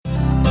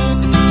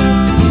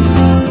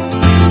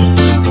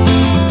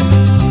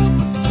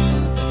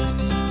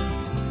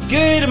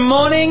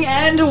morning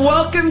and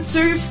welcome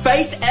to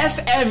Faith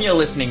FM. You're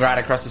listening right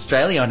across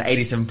Australia on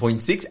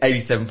 87.6,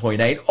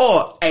 87.8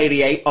 or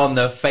 88 on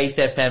the Faith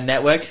FM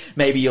network.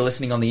 Maybe you're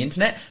listening on the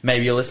internet,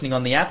 maybe you're listening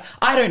on the app.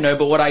 I don't know,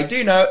 but what I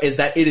do know is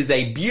that it is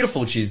a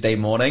beautiful Tuesday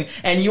morning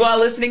and you are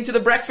listening to The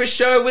Breakfast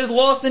Show with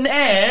Lawson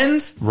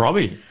and...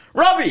 Robbie.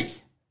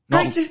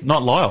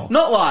 Not Lyle.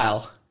 Not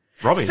Lyle.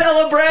 Robbie.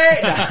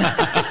 Celebrate!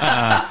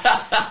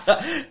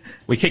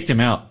 We kicked him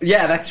out.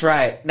 Yeah, that's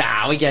right.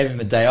 Nah, we gave him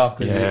a day off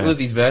because Yeah. it was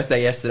his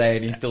birthday yesterday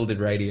and he still did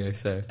radio,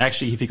 so...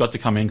 Actually, he got to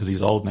come in because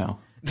he's old now.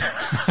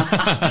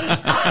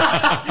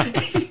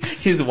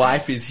 His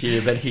wife is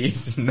here, but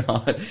he's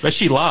not. But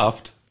she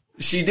laughed.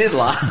 She did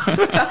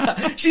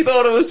laugh. She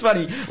thought it was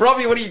funny.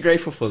 Robbie, what are you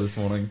grateful for this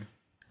morning?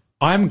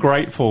 I'm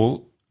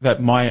grateful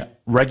that my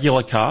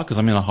regular car, because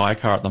I'm in a hire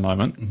car at the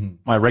moment,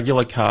 my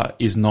regular car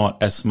is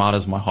not as smart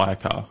as my hire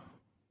car.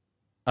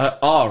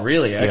 Oh,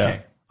 really? Okay. Yeah.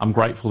 I'm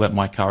grateful that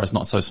my car is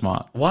not so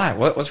smart. Why?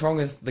 What's wrong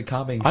with the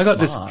car being I got smart?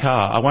 this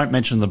car. I won't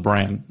mention the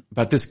brand,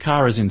 but this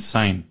car is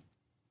insane.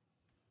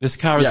 This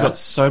car has got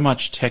so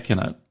much tech in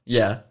it.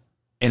 Yeah.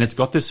 And it's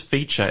got this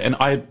feature, and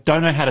I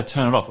don't know how to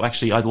turn it off.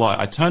 Actually, I'd lie.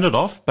 I turned it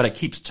off, but it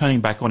keeps turning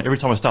back on every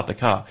time I start the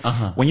car.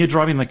 When you're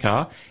driving the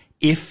car,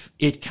 if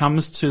it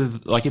comes to,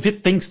 like, if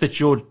it thinks that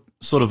you're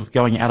sort of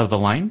going out of the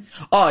lane.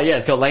 Oh, yeah,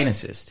 it's got lane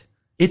assist.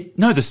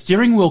 No, the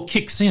steering wheel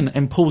kicks in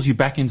and pulls you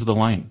back into the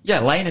lane.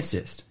 Yeah, lane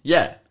assist.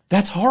 Yeah.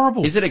 That's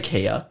horrible. Is it a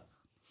Kia?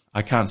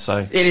 I can't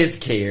say. It is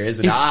Kia,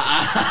 isn't it?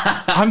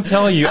 I'm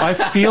telling you, I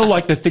feel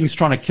like the thing's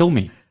trying to kill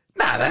me.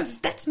 Nah,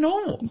 that's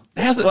normal.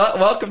 How's it?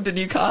 Welcome to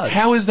new cars.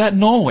 How is that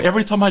normal?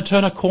 Every time I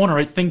turn a corner,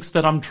 it thinks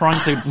that I'm trying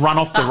to run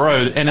off the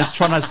road and it's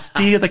trying to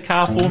steer the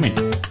car for me.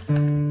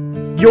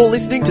 You're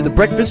listening to The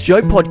Breakfast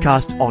Show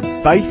podcast on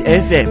Faith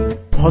FM.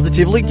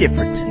 Positively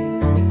different.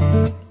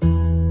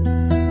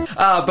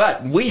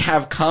 But we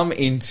have come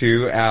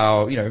into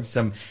our, we're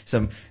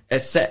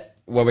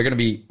going to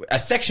be a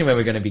section where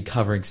we're going to be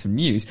covering some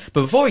news.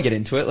 But before we get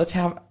into it, let's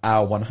have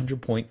our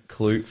 100-point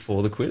clue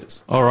for the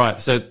quiz. All right.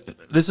 So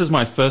this is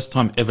my first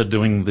time ever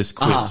doing this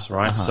quiz,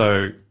 right?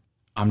 So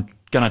I'm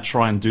going to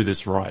try and do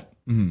this right.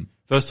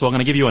 First of all, I'm going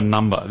to give you a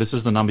number. This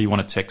is the number you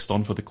want to text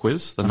on for the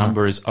quiz. The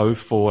number is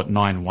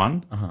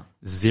 0491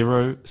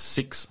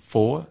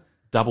 064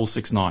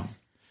 669.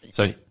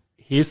 So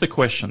here's the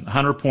question.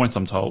 100 points,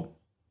 I'm told.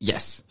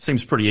 Yes.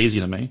 Seems pretty easy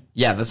to me.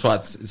 Yeah, that's right.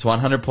 It's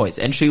 100 points.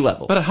 Entry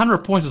level. But 100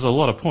 points is a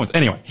lot of points.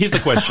 Anyway, here's the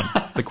question.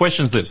 The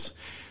question's this.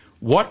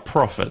 What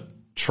prophet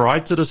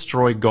tried to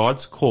destroy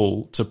God's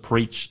call to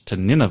preach to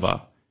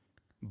Nineveh,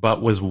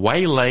 but was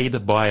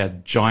waylaid by a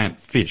giant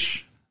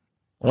fish?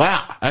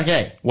 Wow.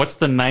 Okay. What's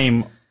the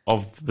name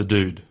of the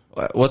dude?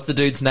 What's the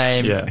dude's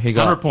name? Yeah, He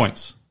got 100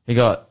 points. He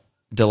got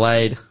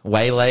delayed,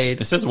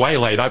 waylaid. It says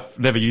waylaid. I've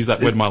never used that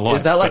word in my life.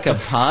 Is that like a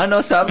pun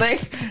or something?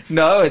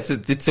 No,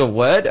 it's a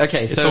word.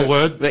 Okay, It's a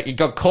word. It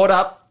got caught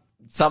up,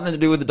 something to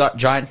do with the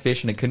giant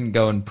fish, and it couldn't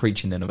go and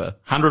preach in Nineveh.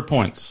 100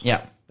 points.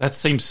 Yeah. That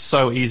seems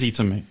so easy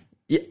to me.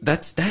 Yeah,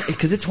 that's that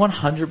because it's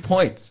 100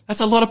 points. That's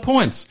a lot of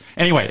points.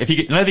 Anyway, if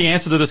you know the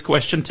answer to this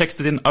question, text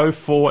it in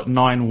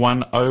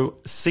 0491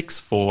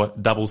 064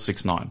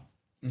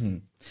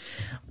 669.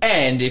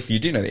 And if you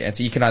do know the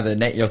answer, you can either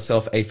net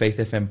yourself a Faith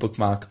FM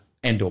bookmark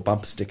and or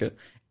bumper sticker,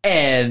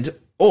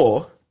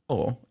 or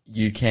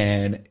you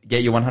can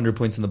get your 100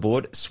 points on the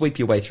board, sweep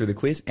your way through the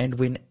quiz, and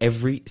win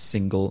every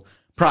single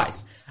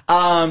prize.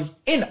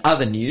 In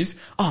other news,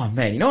 oh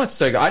man, you know what's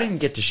so good? I didn't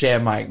get to share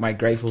my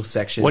grateful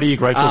section. What are you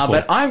grateful for?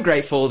 But I'm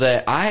grateful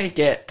that I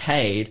get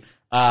paid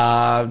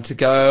to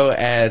go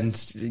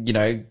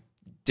and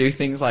do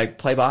things like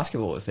play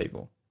basketball with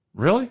people.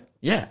 Really?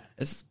 Yeah,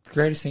 it's the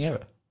greatest thing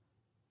ever.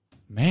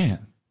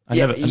 Man.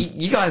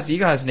 You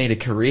guys need a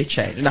career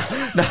change. No,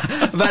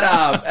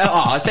 but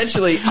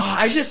essentially,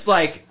 I just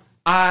like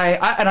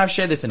and I've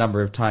shared this a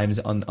number of times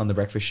on the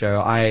Breakfast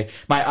Show.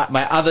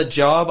 My other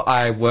job,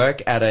 I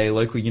work at a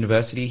local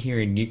university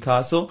here in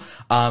Newcastle.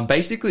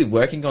 Basically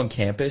working on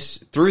campus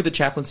through the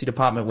chaplaincy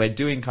department. We're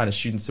doing kind of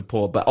student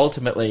support, but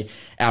ultimately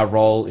our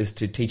role is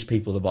to teach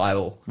people the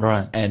Bible,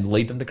 right, and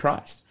lead them to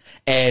Christ.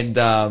 And,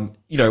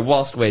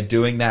 whilst we're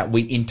doing that,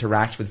 we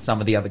interact with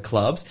some of the other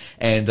clubs.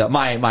 And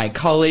my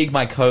colleague,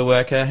 my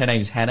coworker, her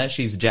name's Hannah.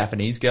 She's a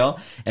Japanese girl.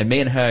 And me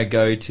and her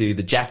go to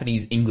the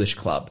Japanese English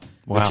Club,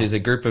 which is a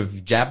group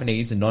of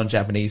Japanese and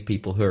non-Japanese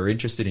people who are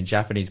interested in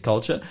Japanese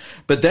culture.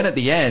 But then at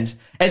the end,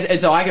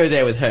 and so I go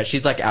there with her.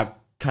 She's like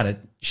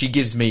she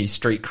gives me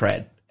street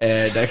cred.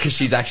 Because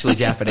she's actually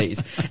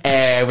Japanese.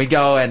 And we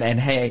go and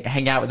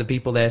hang out with the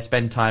people there,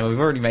 spend time. We've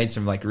already made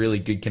some like really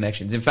good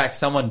connections. In fact,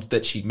 someone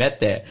that she met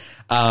there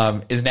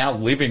is now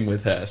living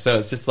with her. So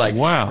it's just like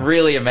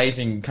really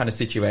amazing kind of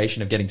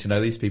situation of getting to know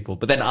these people.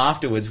 But then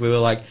afterwards we were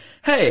like,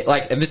 hey,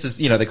 and this is,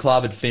 the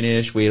club had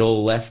finished. We had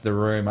all left the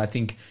room. I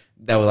think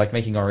they were like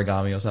making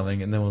origami or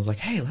something. And then I was like,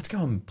 hey, let's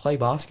go and play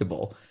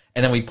basketball.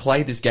 And then we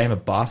played this game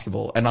of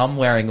basketball and I'm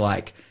wearing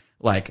like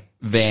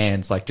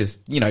Vans,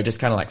 just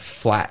kind of like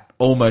flat,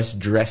 almost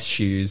dress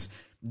shoes.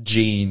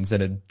 jeans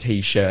and a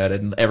t-shirt,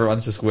 and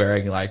everyone's just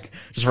wearing like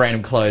just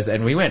random clothes.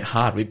 And we went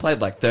hard. We played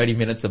like 30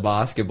 minutes of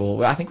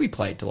basketball. I think we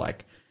played to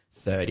like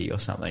 30 or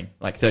something,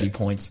 like 30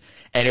 points.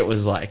 And it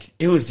was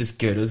just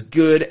good. It was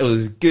good. It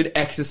was good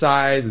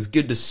exercise. It was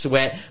good to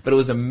sweat, but it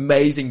was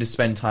amazing to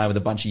spend time with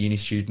a bunch of uni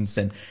students.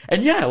 And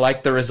yeah,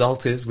 like the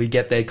result is we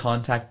get their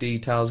contact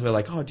details. We're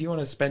like, oh, do you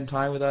want to spend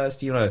time with us?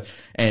 Do you want to,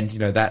 and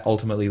that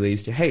ultimately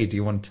leads to, hey, do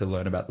you want to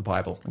learn about the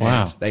Bible?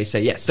 Wow. And they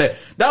say yes. So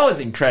that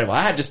was incredible.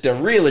 I had just a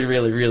really,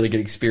 really, really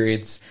good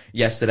experience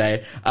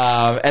yesterday.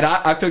 And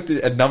I've talked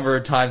a number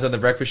of times on the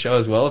Breakfast Show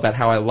as well about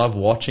how I love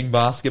watching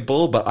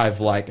basketball, but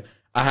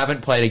I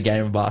haven't played a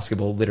game of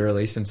basketball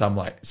literally since I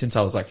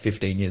was like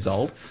 15 years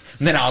old.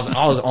 And then I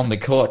was on the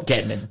court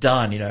getting it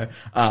done,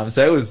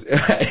 So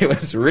it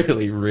was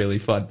really, really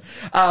fun.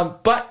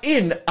 But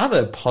in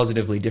other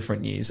positively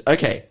different news,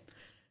 okay,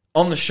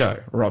 on the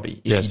show, Robbie,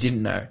 if you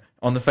didn't know,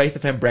 on the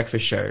Faith FM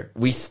Breakfast Show,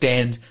 we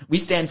stand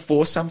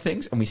for some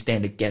things and we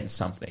stand against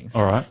some things.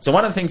 All right. So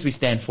one of the things we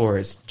stand for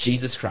is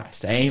Jesus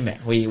Christ.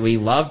 Amen. We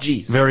love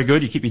Jesus. Very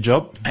good. You keep your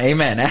job.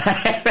 Amen.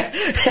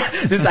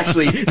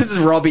 This is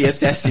Robbie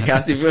assessing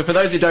us. For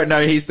those who don't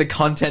know, he's the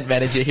content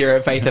manager here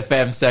at Faith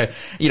FM. So,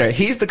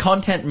 he's the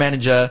content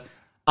manager.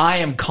 I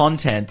am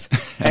content.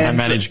 And I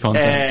manage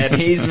content.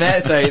 And he's, so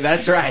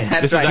that's right.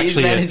 That's right. He's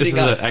managing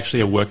us. This is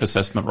actually a work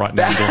assessment right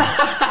now.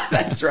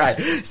 That's right.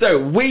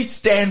 So we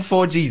stand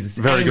for Jesus.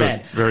 Very Amen.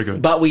 good. Very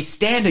good. But we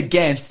stand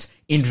against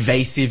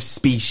invasive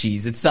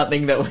species. It's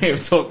something that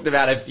we've talked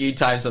about a few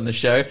times on the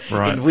show.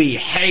 Right. And we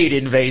hate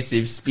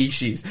invasive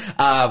species.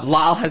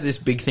 Lyle has this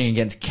big thing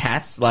against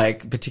cats,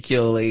 like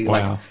particularly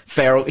like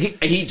feral.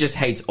 He just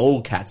hates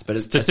all cats,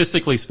 but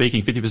statistically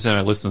speaking, 50% of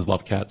our listeners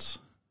love cats.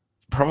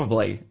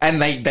 Probably.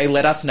 And they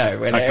let us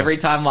know every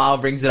time Lyle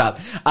brings it up.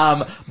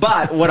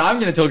 But what I'm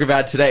going to talk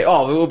about today,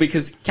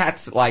 because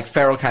cats, like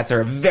feral cats,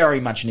 are very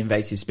much an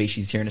invasive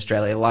species here in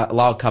Australia.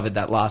 Lyle covered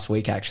that last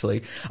week,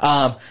 actually.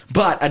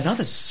 But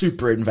another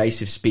super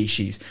invasive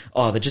species,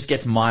 that just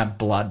gets my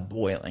blood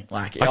boiling.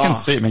 Like, I can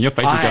see it, man. Your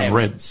face is going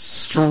red.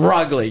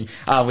 Struggling,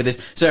 with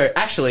this. So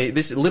actually,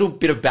 this little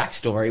bit of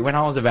backstory, when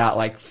I was about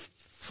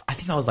I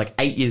think I was like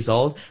 8 years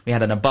old. We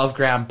had an above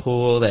ground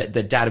pool that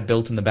Dad had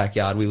built in the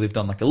backyard. We lived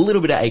on like a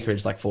little bit of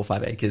acreage, like 4 or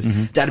 5 acres.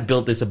 Mm-hmm. Dad had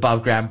built this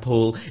above ground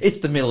pool.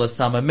 It's the middle of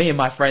summer. Me and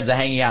my friends are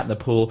hanging out in the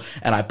pool,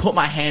 and I put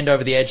my hand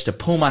over the edge to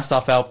pull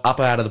myself up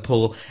out of the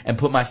pool and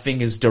put my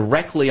fingers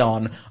directly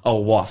on a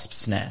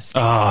wasp's nest.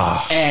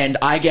 And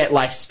I get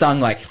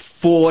stung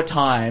 4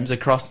 times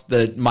across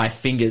my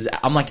fingers.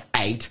 I'm like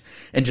 8.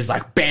 And just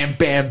bam,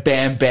 bam,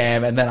 bam,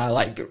 bam. And then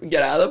I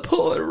get out of the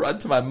pool and run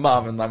to my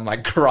mum, and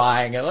I'm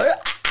crying and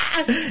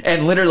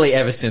and literally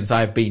ever since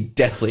I've been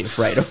deathly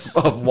afraid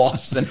of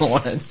wasps and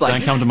hornets.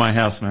 Don't come to my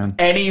house, man.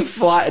 Any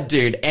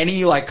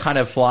kind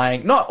of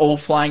flying, not all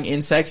flying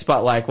insects,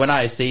 but when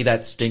I see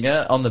that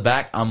stinger on the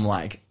back, I'm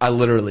I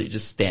literally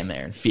just stand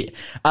there in fear.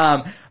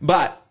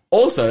 But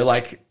also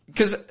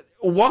because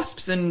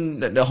wasps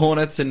and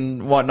hornets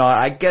and whatnot,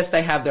 I guess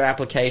they have their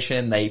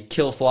application. They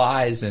kill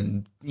flies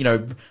and,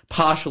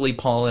 partially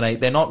pollinate.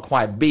 They're not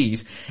quite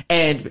bees.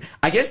 And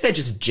I guess they're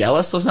just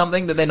jealous or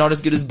something that they're not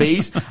as good as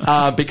bees,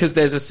 because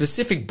there's a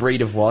specific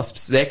breed of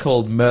wasps. They're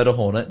called murder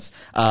hornets,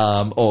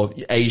 or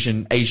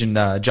Asian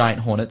giant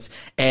hornets.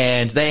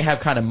 And they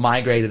have kind of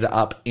migrated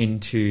up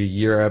into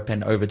Europe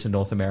and over to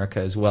North America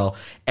as well.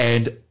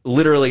 And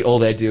literally all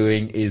they're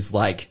doing is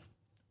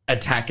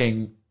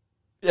attacking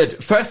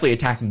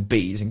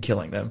bees and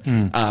killing them.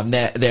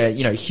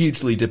 They're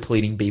hugely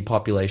depleting bee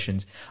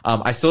populations.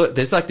 I saw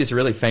there's this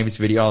really famous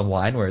video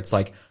online where it's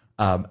I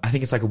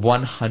think it's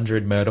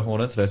 100 murder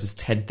hornets versus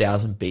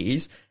 10,000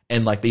 bees,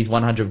 and these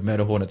 100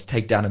 murder hornets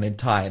take down an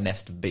entire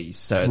nest of bees.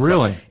 So it's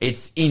really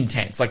it's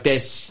intense. They're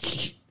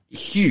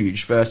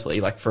huge.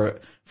 Firstly,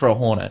 for a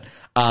hornet,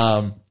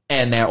 and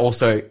they're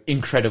also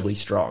incredibly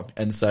strong,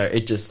 and so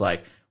it just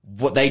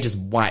they just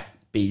wipe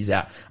bees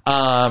out.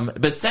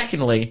 But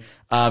secondly,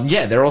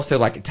 they're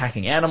also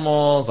attacking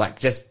animals,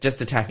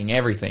 just attacking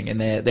everything,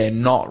 and they're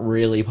not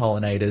really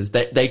pollinators.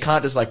 They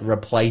can't just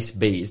replace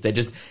bees. They're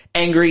just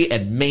angry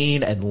and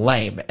mean and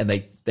lame, and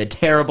they're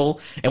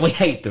terrible, and we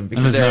hate them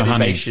because they're an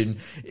invasion.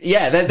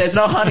 Yeah, there's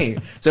no honey.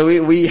 So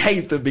we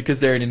hate them because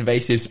they're an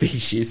invasive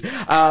species.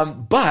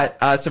 But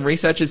some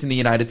researchers in the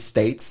United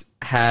States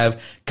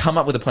have come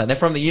up with a plan. They're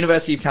from the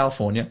University of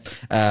California,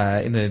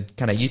 in the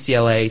kind of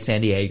UCLA,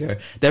 San Diego.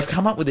 They've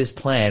come up with this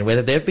plan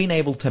where they've been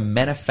able to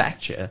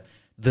manufacture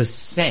the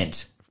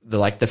scent, the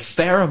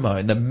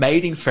pheromone, the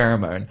mating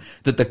pheromone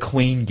that the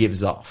queen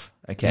gives off.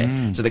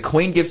 Okay. So the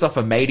queen gives off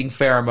a mating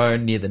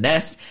pheromone near the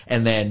nest,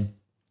 and then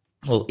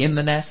in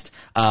the nest,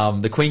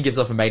 the queen gives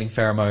off a mating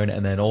pheromone,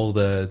 and then all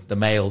the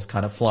males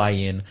kind of fly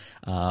in,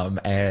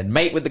 and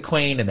mate with the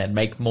queen, and then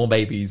make more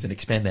babies and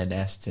expand their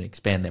nests and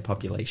expand their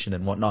population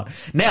and whatnot.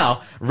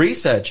 Now,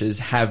 researchers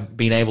have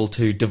been able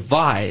to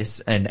devise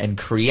and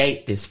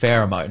create this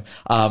pheromone.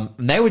 And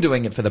they were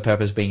doing it for the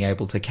purpose of being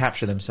able to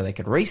capture them so they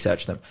could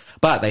research them.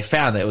 But they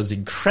found that it was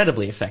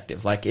incredibly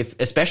effective.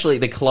 Especially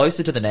the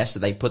closer to the nest that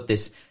they put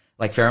this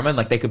like pheromone.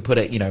 Like they could put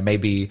it,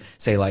 maybe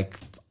say like,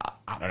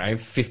 I don't know,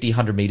 50,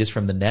 100 meters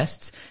from the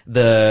nests.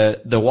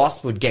 The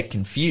wasp would get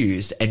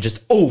confused and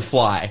just all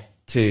fly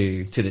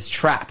to this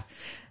trap.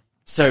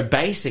 So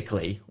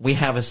basically, we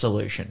have a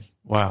solution.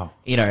 Wow.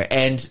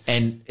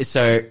 And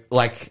so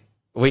like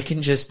we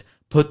can just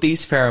put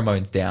these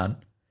pheromones down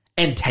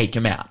and take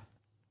them out.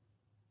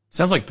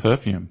 Sounds like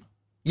perfume.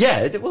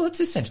 Yeah, well, it's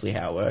essentially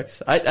how it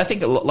works. I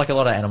think like a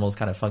lot of animals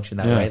kind of function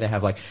that way. They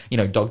have like,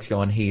 dogs go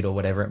on heat or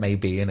whatever it may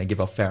be, and they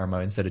give off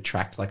pheromones that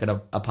attract like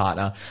a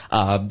partner.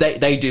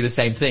 They do the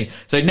same thing.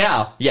 So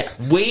now,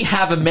 we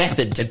have a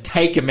method to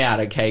take them out,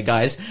 okay,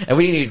 guys? And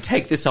we need to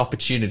take this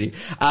opportunity.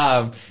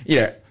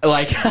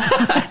 Like,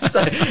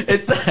 so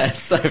it's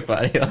so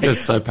funny. Like, You're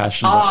so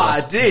passionate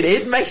about this. Dude,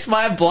 it makes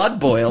my blood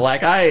boil.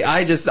 Like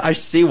I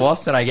see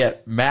wasps and I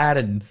get mad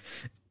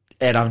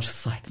and I'm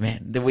just like,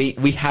 man, we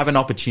have an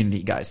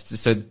opportunity, guys,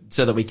 so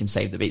that we can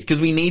save the bees. Because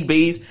we need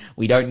bees.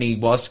 We don't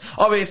need wasps.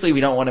 Obviously,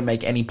 we don't want to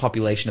make any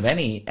population of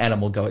any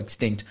animal go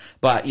extinct.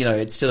 But,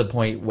 it's to the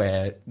point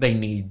where they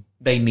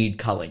need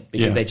culling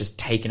because they're just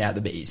taking out the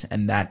bees.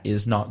 And that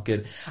is not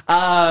good.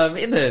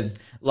 In the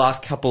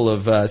last couple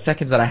of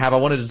seconds that I have, I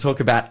wanted to talk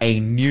about a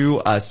new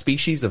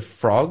species of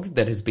frog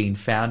that has been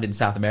found in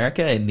South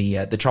America in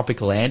the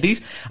tropical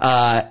Andes.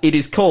 It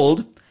is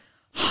called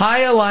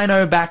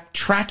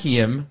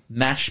Hyalinobatrachium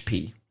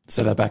mashpi.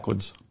 Say that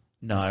backwards.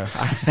 No.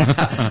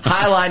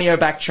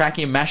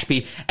 Hyalinobatrachium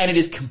mashpi, and it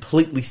is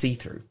completely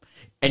see-through.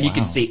 And you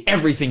can see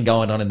everything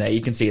going on in there.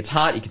 You can see its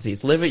heart, you can see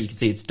its liver, you can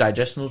see its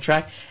digestional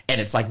tract,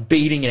 and it's like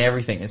beating and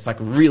everything. It's like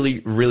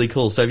really, really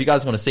cool. So if you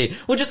guys want to see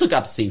it, well, just look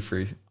up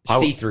see-through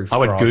frog. I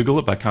would Google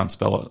it, but I can't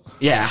spell it.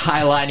 Yeah,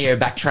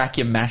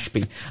 Hyalinobatrachium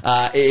mashpi.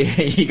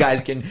 You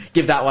guys can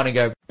give that one a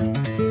go.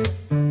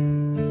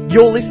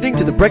 You're listening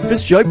to the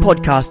Breakfast Show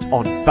podcast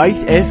on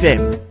Faith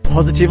FM.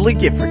 Positively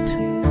different.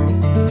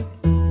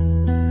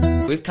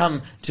 We've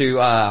come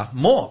to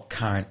more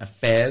current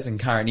affairs and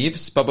current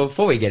news, but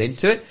before we get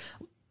into it,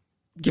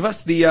 give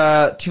us the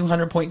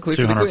 200-point quiz.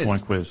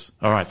 200-point quiz.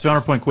 All right,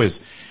 200-point quiz.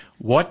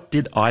 What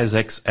did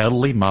Isaac's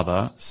elderly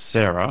mother,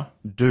 Sarah,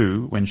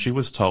 do when she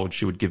was told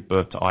she would give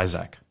birth to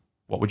Isaac?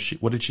 What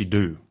did she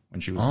do when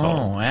she was told?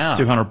 Oh, wow.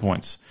 200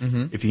 points.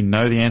 Mm-hmm. If you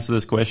know the answer to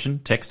this question,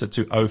 text it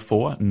to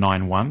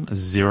 0491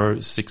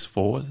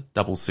 064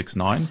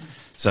 669.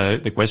 So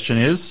the question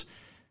is,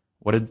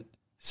 what did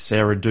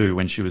Sarah do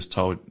when she was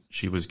told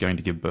she was going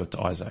to give birth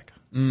to Isaac?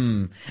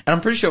 And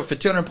I'm pretty sure for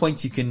 200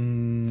 points you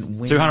can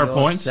win 200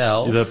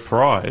 yourself. points. The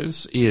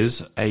prize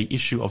is a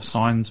issue of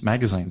Science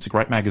magazine. It's a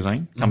great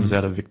magazine. Comes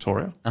out of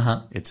Victoria.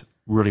 It's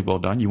really well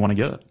done. You want to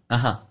get it.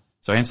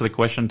 So answer the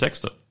question,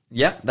 text it.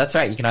 Yep, that's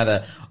right. You can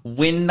either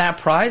win that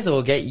prize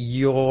or get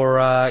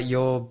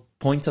your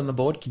points on the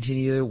board.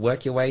 Continue to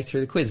work your way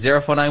through the quiz.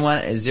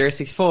 0491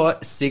 064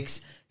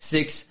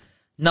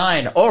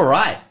 669. All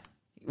right.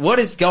 What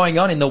is going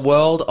on in the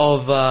world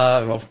of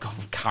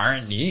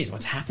current news?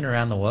 What's happening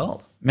around the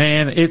world?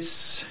 Man,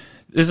 this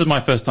is my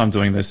first time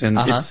doing this, and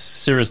it's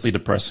seriously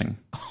depressing.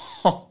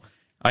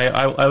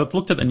 I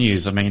looked at the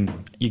news. I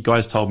mean, you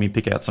guys told me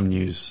pick out some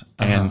news,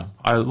 and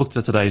I looked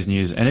at today's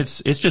news, and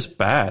it's just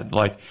bad.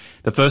 Like,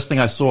 the first thing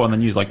I saw on the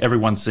news, like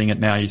everyone's seeing it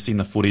now, you've seen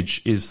the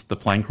footage, is the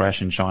plane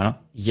crash in China.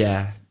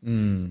 Yeah.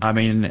 I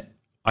mean,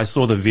 I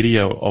saw the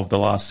video of the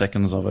last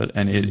seconds of it,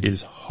 and it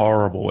is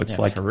horrible. It's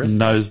like horrific.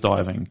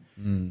 nosediving.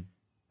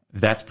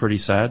 That's pretty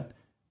sad.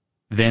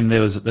 Then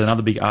there was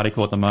another big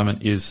article at the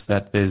moment is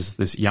that there's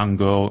this young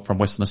girl from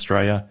Western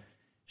Australia.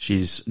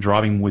 She's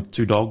driving with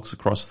two dogs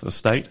across the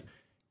state,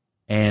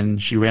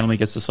 and she randomly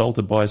gets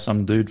assaulted by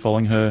some dude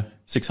following her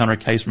 600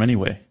 k's from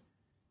anywhere.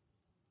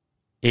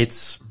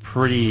 It's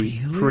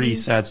pretty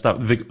sad stuff.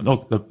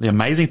 The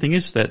amazing thing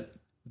is that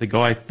the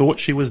guy thought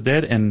she was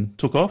dead and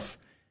took off,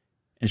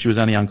 and she was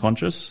only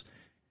unconscious.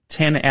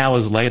 10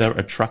 hours later,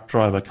 a truck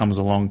driver comes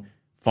along,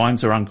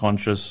 finds her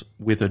unconscious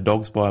with her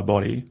dogs by her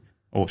body,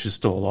 or she's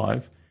still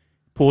alive,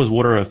 pours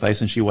water on her face,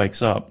 and she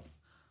wakes up.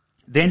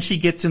 Then she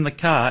gets in the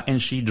car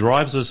and she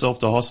drives herself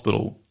to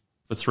hospital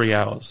for 3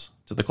 hours,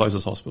 to the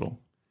closest hospital.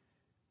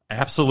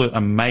 Absolute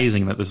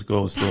amazing that this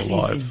girl is still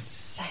alive. That is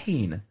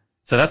insane.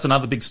 So that's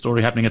another big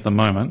story happening at the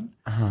moment.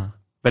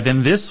 But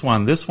then this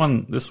one's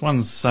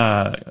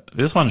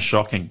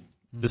shocking.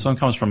 This one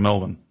comes from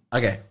Melbourne.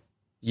 Okay.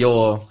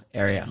 Your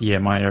area. Yeah,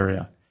 my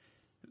area.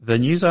 The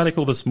news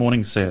article this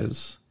morning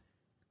says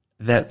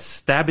that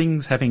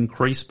stabbings have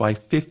increased by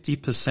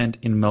 50%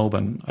 in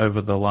Melbourne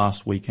over the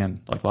last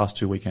weekend, like last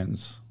 2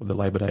 weekends with the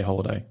Labor Day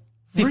holiday.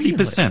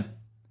 50%. Really?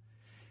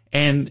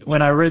 And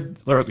when I read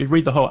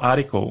the whole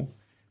article,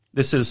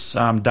 this is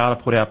data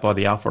put out by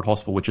the Alfred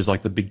Hospital, which is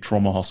like the big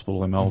trauma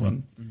hospital in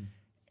Melbourne.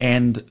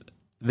 And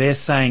they're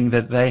saying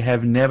that they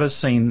have never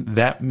seen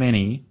that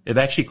many, they're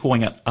actually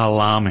calling it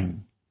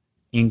alarming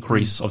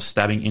increase of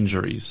stabbing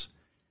injuries.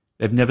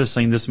 They've never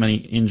seen this many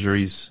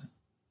injuries.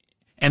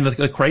 And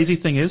the crazy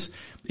thing is,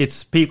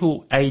 it's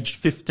people aged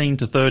 15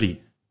 to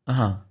 30.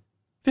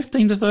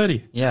 15 to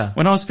 30. Yeah.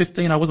 When I was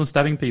 15, I wasn't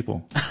stabbing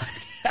people.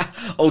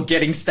 Or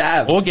getting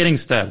stabbed. Or getting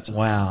stabbed.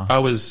 Wow. I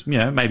was,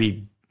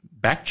 maybe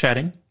back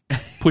chatting,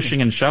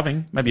 pushing and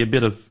shoving, maybe a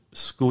bit of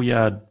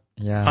schoolyard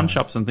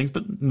punch-ups and things,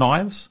 but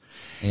knives.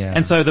 Yeah.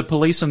 And so the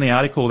police in the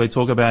article, they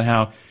talk about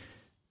how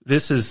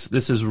this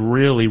is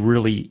really,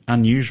 really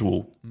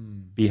unusual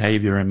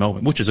behavior in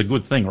Melbourne, which is a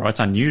good thing, right? It's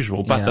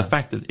unusual, but the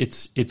fact that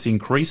it's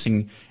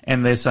increasing,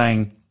 and they're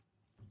saying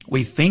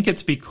we think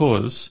it's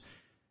because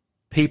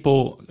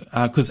people,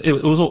 because it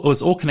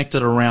was all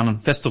connected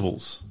around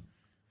festivals.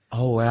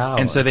 Oh, wow.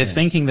 And so they're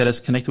thinking that it's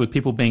connected with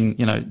people being,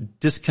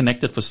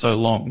 disconnected for so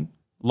long,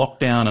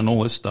 lockdown and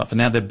all this stuff, and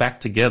now they're back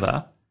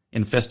together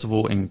in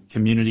festival and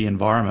community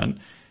environment,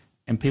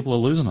 and people are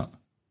losing it.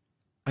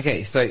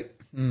 Okay, so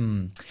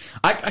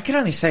I can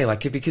only say,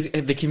 because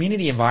the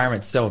community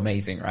environment's so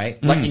amazing,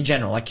 right? Like, in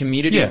general,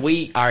 community,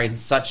 we are in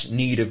such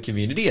need of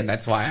community, and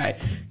that's why I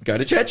go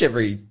to church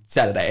every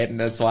Saturday, and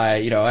that's why,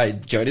 I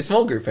join a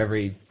small group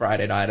every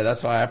Friday night, and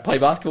that's why I play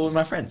basketball with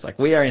my friends.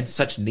 We are in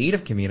such need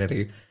of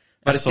community.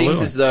 But Absolutely. It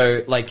seems as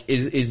though,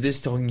 is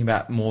this talking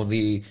about more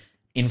the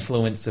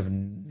influence of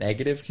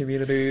negative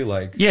community?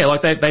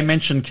 They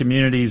mentioned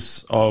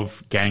communities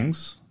of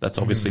gangs. That's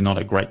obviously not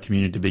a great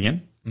community to be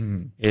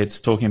in.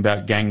 It's talking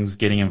about gangs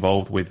getting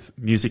involved with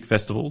music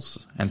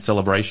festivals and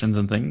celebrations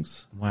and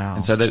things. Wow.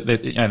 And so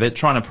they're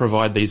trying to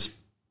provide these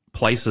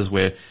places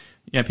where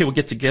people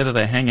get together,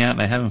 they hang out, and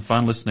they're having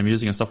fun, listening to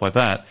music and stuff like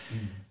that.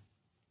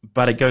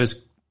 But it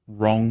goes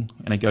wrong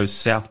and it goes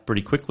south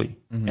pretty quickly.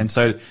 And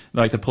so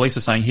the police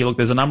are saying here, look,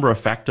 there's a number of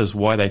factors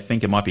why they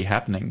think it might be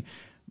happening,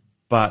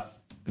 but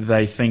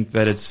they think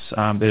that it's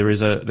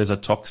there's a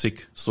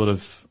toxic sort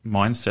of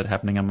mindset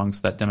happening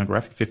amongst that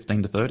demographic,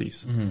 15 to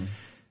 30s.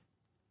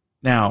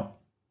 Now,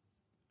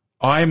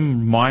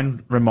 I'm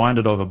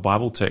reminded of a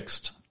Bible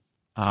text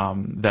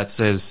that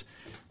says,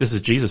 this is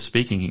Jesus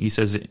speaking. He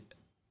says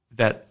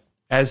that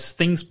as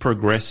things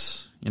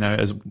progress,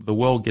 as the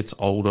world gets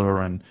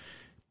older and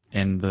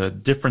the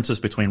differences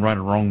between right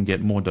and wrong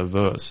get more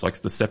diverse, like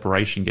the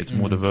separation gets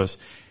more diverse,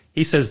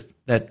 he says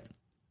that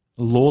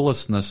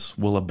lawlessness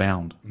will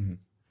abound.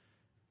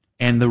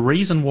 And the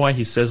reason why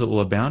he says it will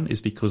abound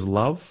is because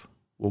love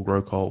will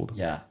grow cold.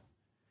 Yeah.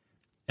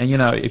 And,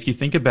 if you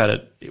think about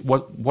it,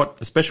 what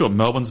especially what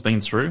Melbourne's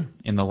been through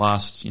in the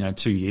last,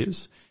 2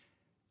 years,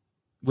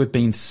 we've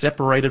been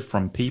separated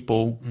from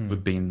people.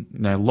 We've been,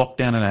 locked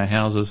down in our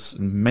houses.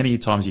 And many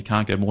times you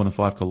can't go more than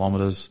 5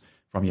 kilometres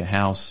from your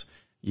house.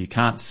 You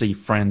can't see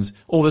friends,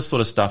 all this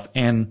sort of stuff.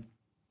 And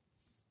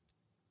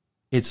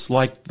it's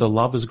like the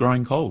love is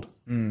growing cold.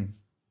 And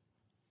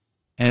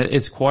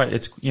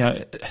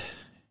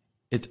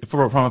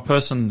from a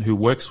person who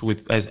works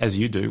with, as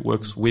you do,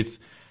 works with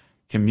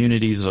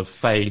communities of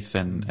faith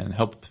and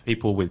help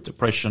people with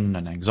depression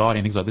and anxiety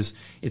and things like this,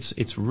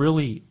 it's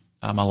really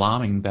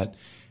alarming that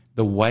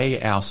the way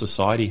our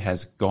society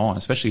has gone,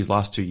 especially these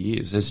last 2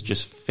 years, has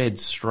just fed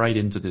straight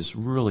into this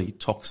really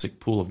toxic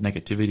pool of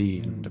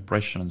negativity and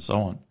depression and so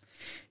on.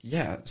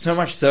 Yeah, so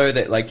much so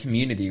that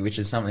community, which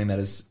is something that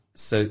is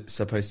so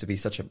supposed to be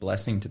such a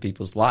blessing to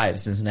people's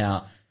lives, is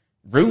now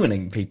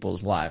ruining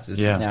people's lives.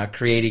 It's now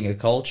creating a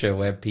culture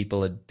where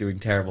people are doing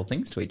terrible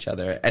things to each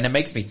other. And it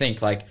makes me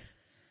think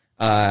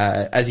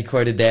as he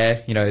quoted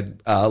there,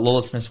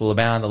 lawlessness will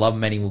abound, the love of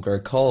many will grow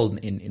cold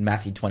in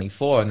Matthew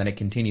 24. And then it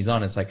continues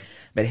on. It's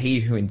but he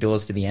who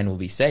endures to the end will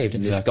be saved.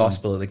 And this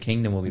gospel of the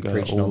kingdom will be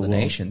preached in all the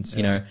nations.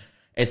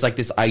 It's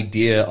this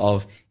idea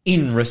of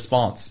in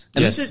response.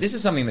 And this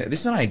is something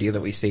this is an idea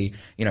that we see,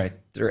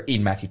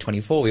 in Matthew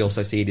 24. We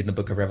also see it in the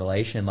book of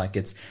Revelation.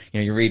 It's,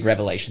 you read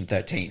Revelation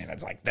 13 and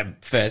it's the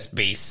first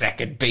beast,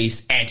 second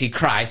beast,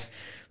 Antichrist,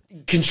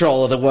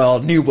 control of the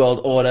world, new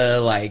world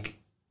order,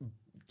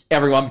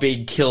 everyone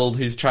being killed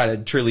who's trying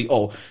to truly,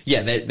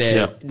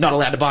 they're not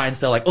allowed to buy and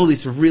sell, all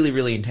these really,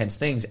 really intense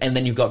things. And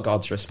then you've got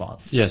God's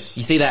response. Yes.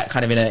 You see that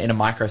kind of in a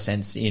micro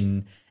sense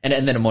and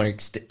then a more,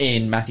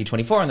 in Matthew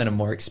 24, and then a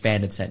more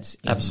expanded sense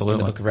in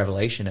the book of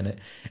Revelation. And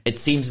it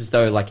seems as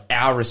though,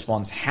 our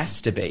response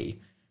has to be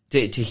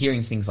to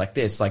hearing things like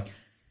this,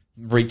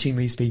 reaching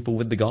these people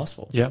with the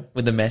gospel. Yeah.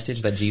 With the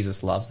message that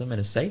Jesus loves them and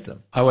has saved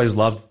them. I always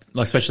loved,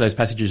 especially those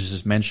passages you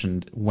just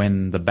mentioned,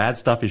 when the bad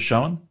stuff is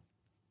shown,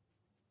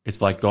 it's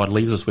God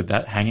leaves us with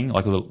that hanging,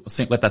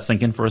 let that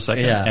sink in for a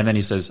second. Yeah. And then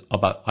he says,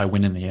 but I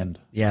win in the end.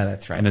 Yeah,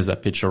 that's right. And there's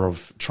that picture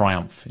of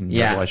triumph in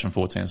Revelation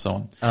 14 and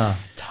so on.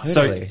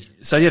 Totally.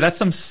 So that's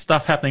some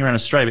stuff happening around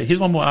Australia. But here's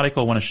one more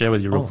article I want to share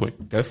with you real quick.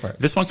 Go for it.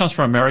 This one comes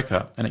from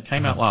America, and it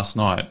came out last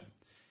night.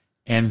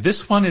 And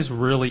this one is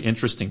really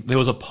interesting. There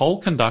was a poll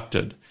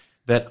conducted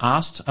that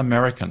asked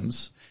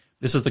Americans,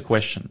 this is the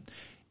question,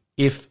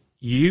 if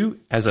you,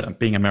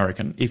 being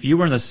American, if you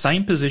were in the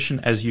same position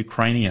as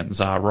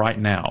Ukrainians are right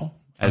now,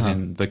 as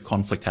in the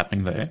conflict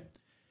happening there,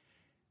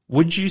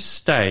 would you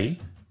stay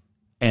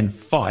and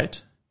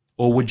fight,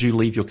 or would you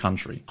leave your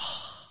country?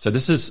 So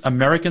this is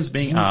Americans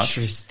being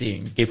asked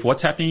if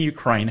what's happening in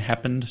Ukraine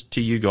happened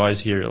to you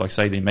guys here,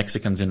 say the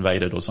Mexicans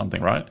invaded or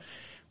something, right?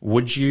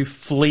 Would you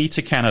flee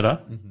to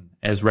Canada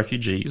as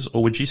refugees,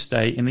 or would you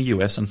stay in the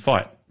US and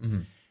fight?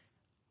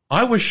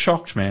 I was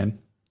shocked, man,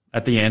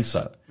 at the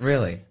answer.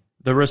 Really?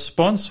 The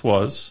response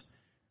was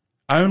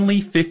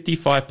only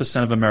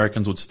 55% of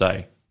Americans would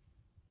stay.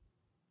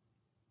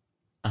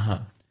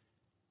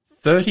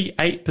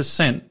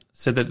 38%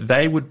 said that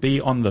they would be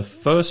on the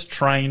first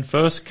train,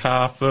 first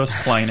car, first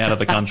plane out of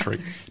the country.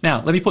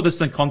 Now, let me put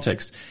this in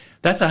context.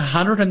 That's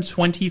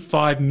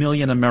 125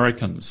 million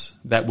Americans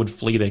that would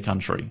flee their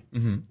country.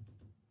 Mm-hmm.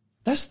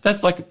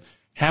 That's like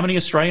how many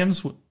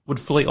Australians would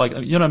flee? Like,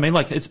 you know what I mean?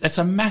 Like, it's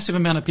a massive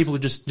amount of people who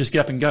just get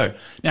up and go.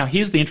 Now,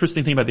 here's the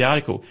interesting thing about the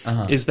article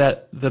is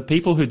that the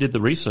people who did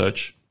the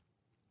research,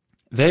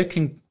 they're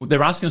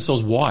asking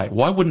themselves why.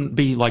 Why wouldn't it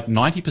be like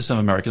 90% of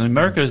Americans?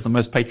 America is the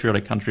most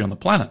patriotic country on the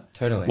planet.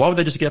 Totally. Why would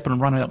they just get up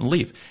and run out and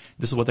leave?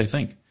 This is what they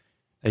think.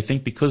 They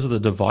think because of the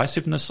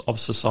divisiveness of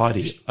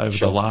society over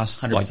the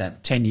last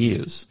 10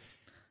 years,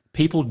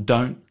 people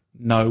don't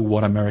know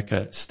what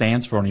America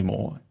stands for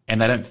anymore,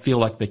 and they don't feel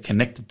like they're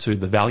connected to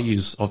the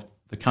values of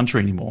the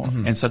country anymore,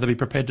 and so they'd be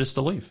prepared just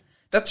to leave.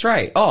 That's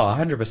right. Oh,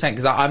 100%.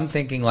 Because I'm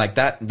thinking like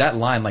that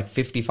line, like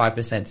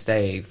 55%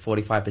 stay,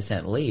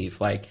 45% leave.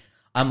 Like,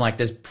 I'm like,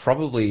 there's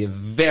probably a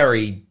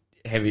very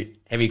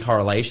heavy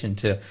correlation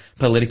to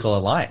political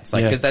alliance.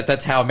 Like, because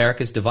that's how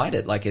America's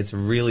divided. Like, it's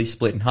really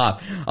split in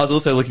half. I was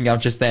also looking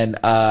up just then,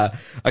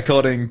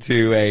 according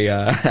to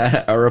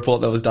a report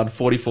that was done,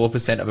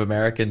 44% of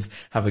Americans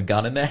have a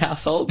gun in their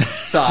household.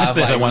 So I'm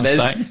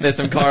like, there's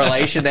some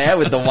correlation there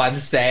with the one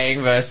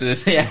staying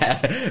versus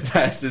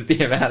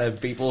the amount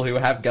of people who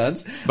have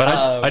guns. But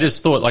I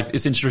just thought, like,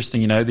 it's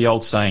interesting, you know, the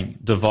old saying,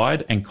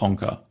 divide and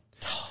conquer.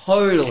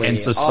 Totally. And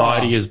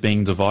society is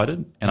being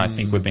divided, and I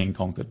think we're being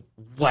conquered.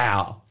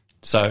 Wow.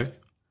 So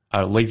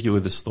I'll leave you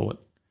with this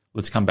thought.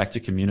 Let's come back to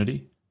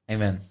community.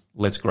 Amen.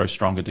 Let's grow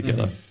stronger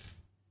together.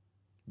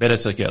 Better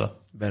together.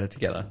 Better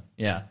together.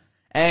 Yeah.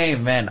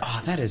 Amen.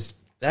 Oh, that is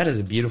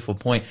a beautiful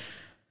point.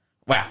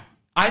 Wow.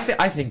 I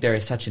think there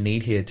is such a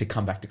need here to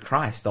come back to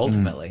Christ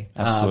ultimately,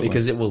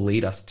 because it will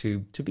lead us to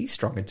be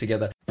stronger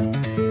together.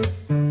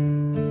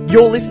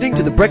 You're listening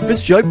to the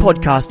Breakfast Show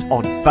podcast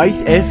on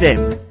Faith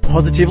FM.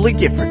 Positively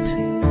different.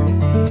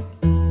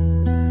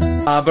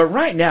 But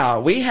right now,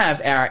 we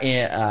have our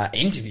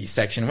interview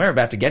section. We're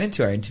about to get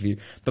into our interview.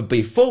 But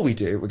before we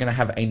do, we're going to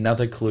have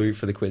another clue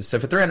for the quiz. So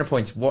for 300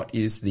 points, what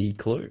is the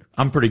clue?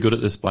 I'm pretty good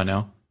at this by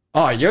now.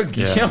 Oh, you're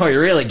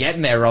really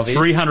getting there, Robbie.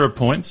 300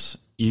 points.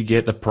 You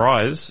get the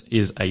prize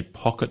is a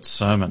pocket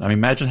sermon. I mean,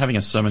 imagine having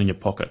a sermon in your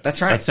pocket.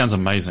 That's right. That sounds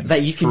amazing.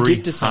 That you can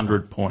give to someone.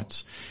 300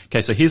 points.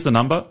 Okay, so here's the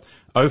number.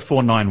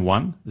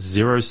 0491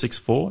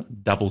 064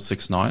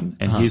 669.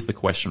 And here's the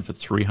question for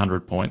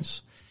 300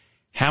 points.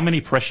 How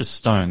many precious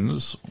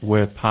stones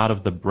were part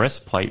of the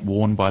breastplate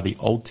worn by the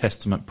Old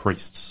Testament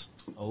priests?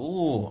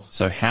 Oh.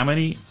 So how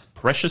many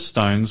precious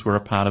stones were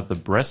a part of the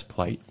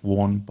breastplate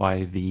worn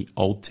by the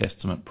Old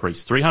Testament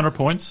priests? 300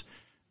 points.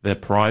 Their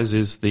prize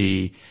is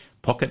the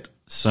pocket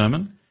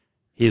sermon.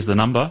 Here's the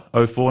number,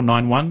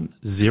 0491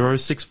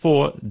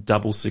 064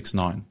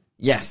 669.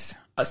 Yes.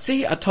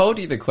 See, I told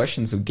you the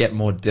questions would get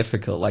more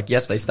difficult. Like,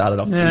 yes, they started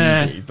off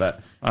easy,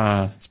 but...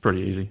 it's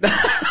pretty easy.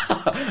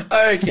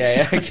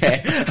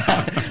 Okay.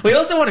 We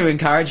also want to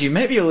encourage you,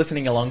 maybe you're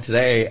listening along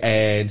today,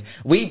 and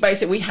we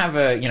have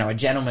a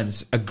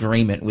gentleman's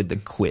agreement with the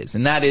quiz.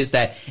 And that is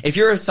that if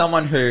you're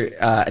someone who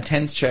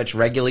attends church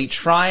regularly,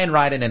 try and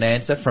write in an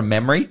answer from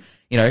memory.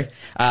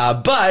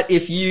 But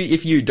if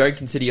you don't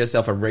consider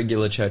yourself a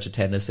regular church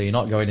attender, so you're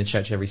not going to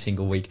church every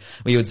single week,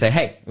 we would say,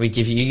 hey, we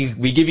give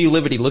you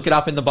liberty. Look it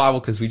up in the Bible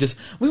because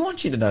we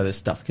want you to know this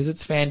stuff because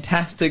it's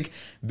fantastic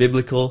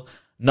biblical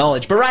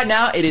knowledge. But right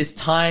now it is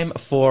time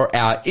for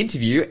our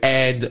interview,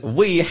 and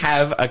we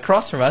have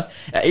across from us,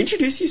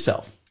 introduce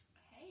yourself.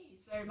 Hey,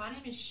 so my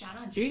name is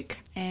Shanna Duke,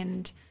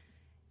 and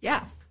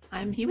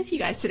I'm here with you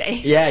guys today.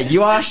 Yeah,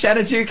 you are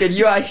Shanna Duke, and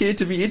you are here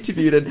to be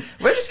interviewed, and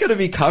we're just going to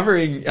be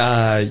covering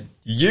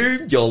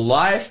you, your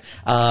life,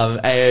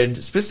 and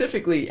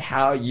specifically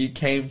how you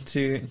came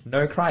to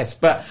know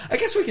Christ. But I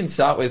guess we can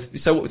start with,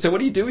 so what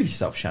do you do with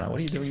yourself, Shanna? What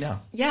are you doing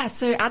now? Yeah,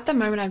 so at the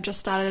moment I've just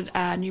started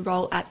a new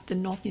role at the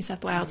North New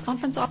South Wales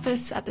Conference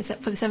Office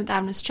for the Seventh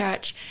Adventist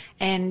Church,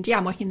 and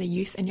I'm working in the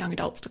Youth and Young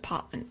Adults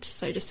Department,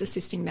 so just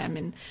assisting them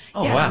and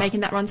making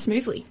that run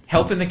smoothly.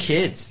 Helping the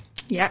kids.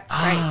 Yeah, it's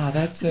great.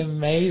 That's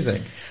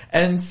amazing.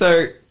 And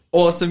so,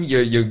 awesome.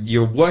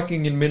 You're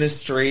working in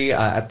ministry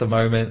at the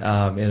moment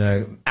in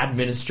an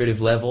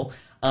administrative level.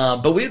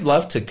 But we'd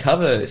love to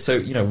cover. So,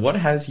 what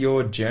has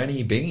your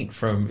journey been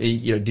from?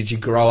 Did you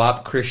grow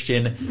up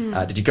Christian?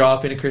 Did you grow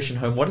up in a Christian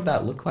home? What did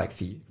that look like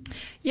for you?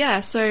 Yeah.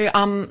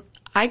 So,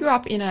 I grew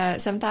up in a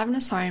Seventh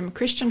Adventist home, a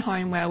Christian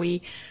home, where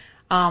we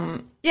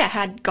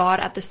had God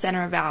at the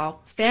center of our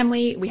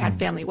family. We had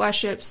family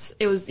worships.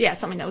 It was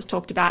something that was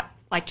talked about,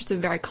 like just a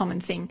very common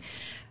thing.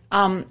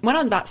 When I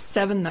was about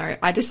 7, though,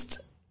 I don't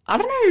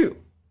know,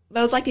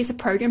 there was like this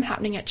program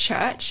happening at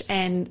church,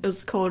 and it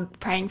was called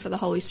Praying for the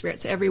Holy Spirit.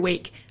 So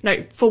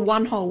for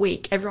one whole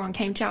week, everyone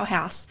came to our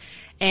house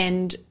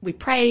and we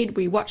prayed,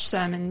 we watched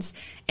sermons,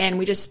 and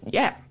we just,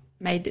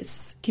 made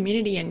this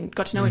community and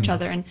got to know each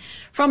other. And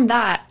from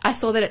that, I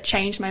saw that it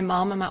changed my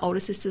mum and my older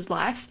sister's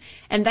life.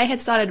 And they had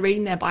started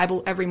reading their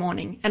Bible every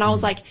morning. And I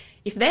was like,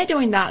 if they're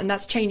doing that and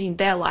that's changing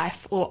their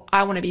life, or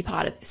I want to be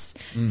part of this.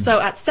 So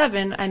at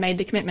 7, I made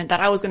the commitment that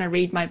I was going to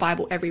read my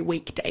Bible every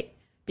weekday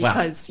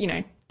because, you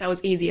know, that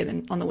was easier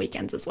than on the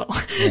weekends as well.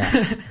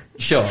 Yeah.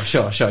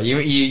 Sure.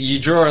 You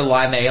draw a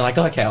line there. You're like,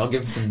 okay, I'll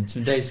give some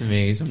days for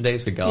me, some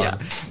days for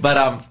God.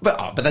 Yeah.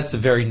 But that's a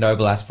very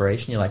noble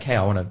aspiration. You're like, hey,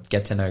 I want to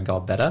get to know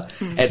God better.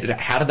 And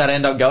how did that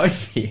end up going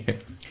for you?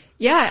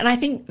 Yeah, and I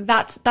think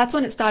that's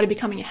when it started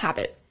becoming a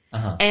habit.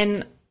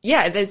 And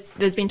yeah,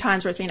 there's been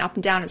times where it's been up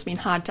and down. It's been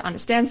hard to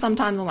understand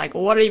sometimes. I'm like,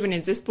 well, what even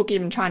is this book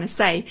even trying to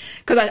say?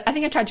 Because I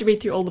think I tried to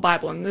read through all the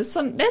Bible, and there's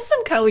some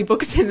curly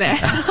books in there.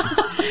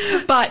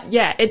 But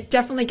yeah, it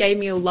definitely gave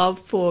me a love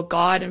for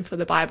God and for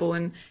the Bible.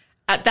 And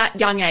at that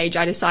young age,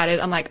 I decided,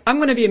 I'm like, I'm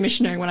going to be a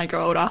missionary when I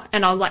grow older.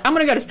 And I was like, I'm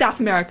going to go to South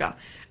America.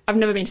 I've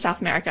never been to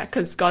South America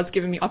because God's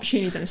given me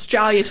opportunities in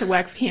Australia to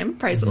work for him,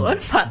 praise the Lord.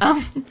 But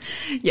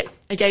yeah,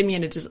 it gave me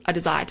a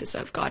desire to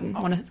serve God, and I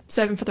want to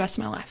serve him for the rest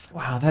of my life.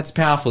 Wow, that's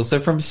powerful. So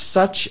from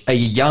such a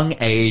young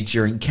age,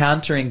 you're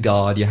encountering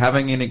God, you're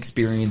having an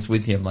experience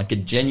with him, like a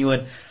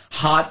genuine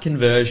heart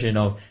conversion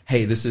of,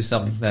 hey, this is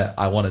something that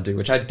I want to do,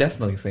 which I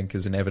definitely think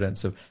is an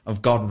evidence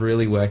of God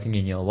really working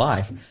in your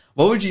life.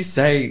 What would you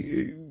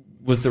say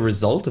was the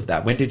result of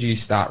that? When did you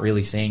start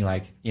really seeing,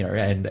 like, you know,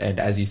 and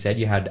as you said,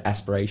 you had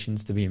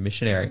aspirations to be a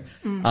missionary.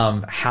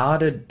 How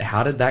did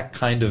that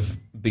kind of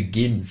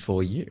begin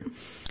for you?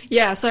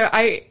 Yeah, so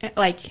I,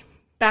 like,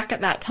 back at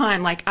that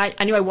time, like,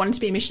 I knew I wanted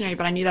to be a missionary,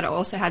 but I knew that I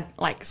also had,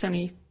 like, so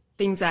many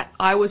things that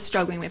I was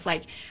struggling with.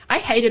 Like, I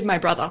hated my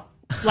brother.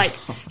 Like,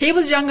 he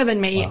was younger than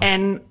me,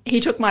 and he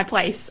took my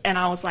place, and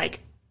I was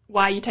like,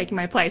 why are you taking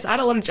my place? I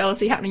had a lot of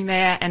jealousy happening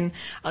there, and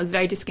I was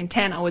very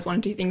discontent. I always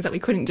wanted to do things that we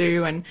couldn't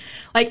do. And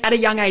like at a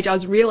young age, I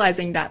was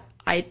realizing that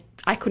I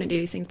couldn't do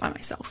these things by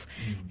myself.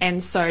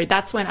 And so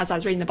that's when, as I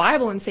was reading the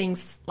Bible and seeing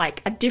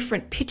like a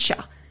different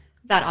picture,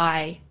 that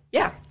I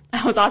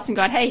was asking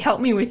God, hey, help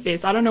me with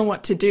this. I don't know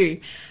what to do.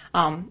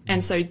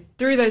 And so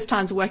through those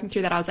times of working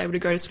through that, I was able to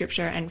go to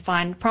scripture and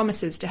find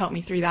promises to help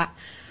me through that.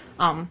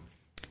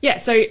 Yeah,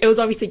 so it was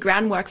obviously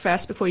groundwork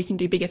first before you can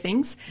do bigger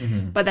things.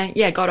 But then,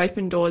 yeah, God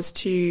opened doors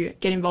to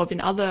get involved in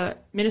other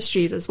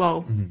ministries as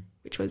well,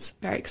 which was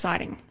very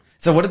exciting.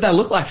 So what did that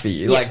look like for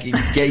you? Like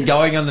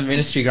going on the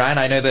ministry grind?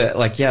 I know that,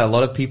 like, yeah, a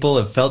lot of people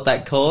have felt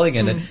that calling,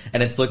 and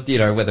it's looked, you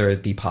know, whether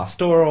it be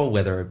pastoral,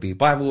 whether it be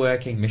Bible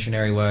working,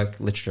 missionary work,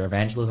 literature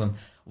evangelism.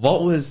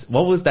 What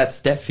was that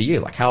step for you?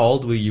 Like, how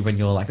old were you when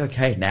you were like,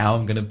 okay, now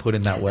I'm going to put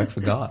in that work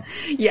for God?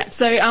 Yeah.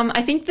 So,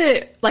 I think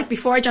that, like,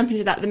 before I jump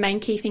into that, the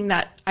main key thing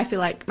that I feel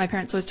like my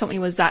parents always taught me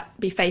was that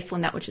be faithful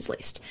in that which is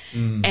least.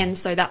 And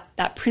so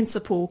that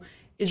principle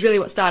is really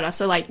what started us.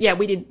 So, like, yeah,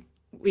 we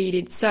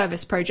did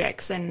service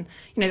projects, and,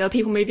 you know, there were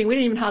people moving. We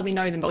didn't even hardly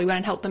know them, but we went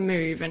and helped them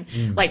move.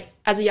 And like,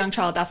 as a young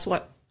child, that's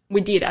what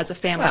we did as a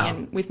family. Wow.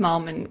 And with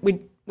mum, and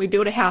we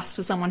built a house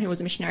for someone who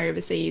was a missionary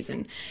overseas,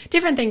 and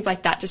different things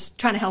like that, just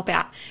trying to help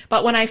out.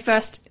 But when I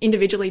first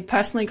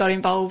personally got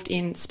involved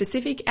in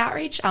specific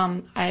outreach,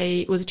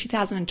 it was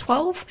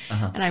 2012,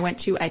 and I went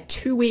to a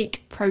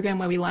 2-week program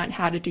where we learned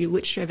how to do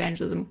literature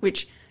evangelism,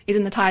 which is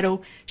in the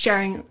title,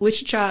 sharing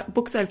literature,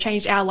 books that have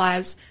changed our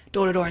lives,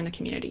 door to door in the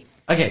community.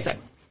 Okay,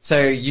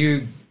 so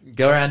you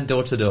go around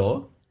door to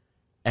door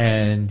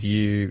and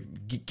you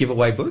give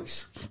away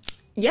books?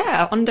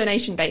 Yeah, on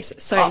donation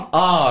basis. So,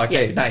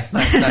 okay, yeah. Nice.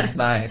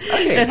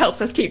 Okay. That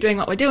helps us keep doing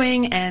what we're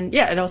doing, and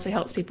yeah, it also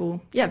helps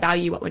people,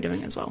 value what we're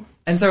doing as well.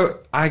 And so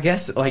I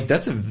guess, like,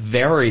 that's a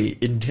very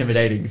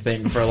intimidating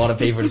thing for a lot of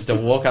people, just to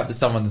walk up to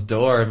someone's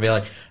door and be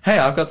like, hey,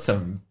 I've got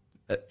some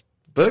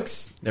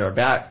books, they're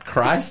about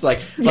Christ. Like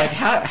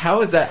how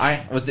was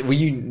that? Were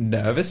you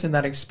nervous in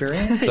that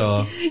experience,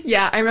 or?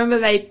 Yeah, I remember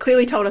they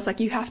clearly told us, like,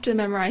 you have to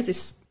memorize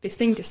this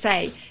thing to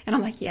say, and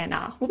I'm like, yeah,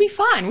 nah, we'll be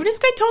fine, we'll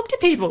just go talk to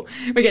people.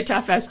 We get to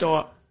our first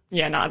door,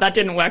 yeah, nah, that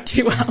didn't work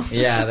too well.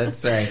 Yeah,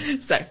 that's right.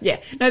 So yeah,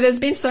 no,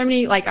 there's been so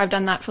many, like, I've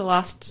done that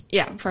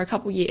for a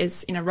couple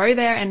years in a row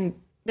there, and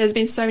there's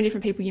been so many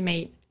different people you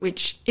meet,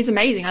 which is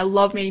amazing. I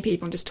love meeting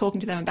people and just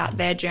talking to them about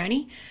their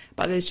journey,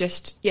 but there's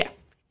just,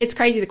 it's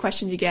crazy the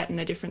questions you get and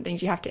the different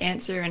things you have to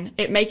answer, and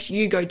it makes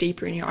you go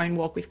deeper in your own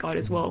walk with God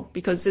as well,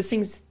 because there's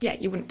things,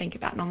 you wouldn't think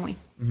about normally.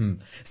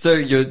 So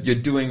you're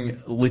doing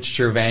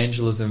literature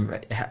evangelism.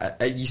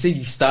 You said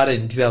you started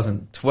in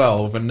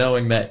 2012, and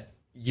knowing that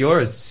you're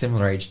a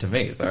similar age to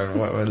me, so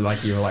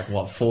you were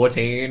what,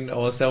 14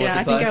 or so? Yeah, at the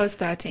I time? think I was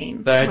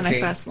 13 when I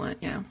first learnt.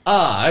 Yeah.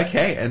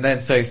 Okay. And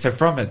then so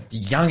from a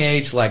young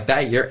age like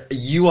that,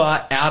 you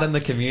are out in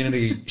the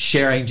community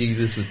sharing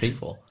Jesus with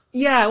people.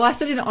 Yeah, well, I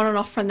studied it on and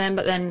off from then,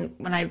 but then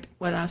when I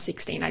was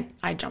 16,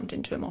 I jumped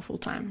into it more full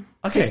time.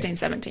 Okay. 16,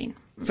 17.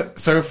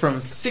 So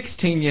from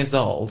 16 years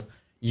old,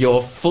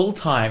 you're full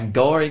time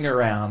going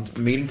around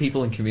meeting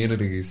people in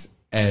communities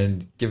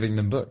and giving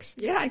them books.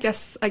 Yeah, I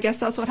guess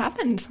that's what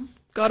happened.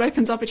 God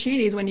opens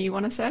opportunities when you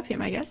want to serve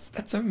him, I guess.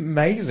 That's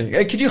amazing.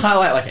 Could you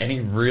highlight like any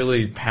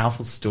really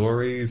powerful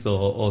stories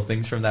or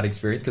things from that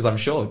experience? Because I'm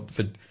sure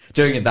for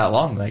doing it that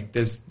long, like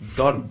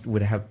God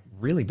would have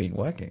really been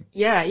working.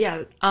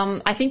 Yeah.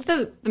 I think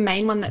the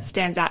main one that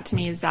stands out to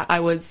me is that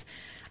I was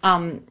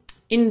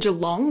in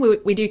Geelong.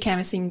 We do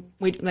canvassing.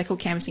 They call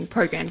canvassing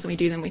programs, and we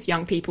do them with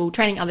young people,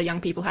 training other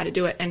young people how to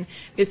do it. And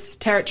this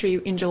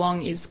territory in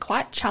Geelong is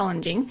quite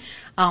challenging.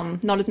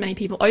 Not as many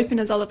people open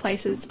as other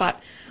places, but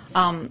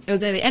it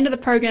was near the end of the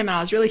program, and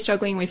I was really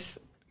struggling with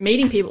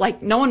meeting people.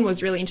 Like, no one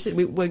was really interested.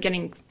 We were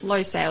getting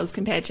low sales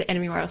compared to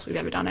anywhere else we've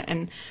ever done it.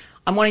 And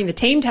I'm wanting the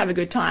team to have a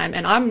good time,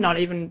 and I'm not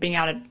even being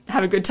able to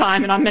have a good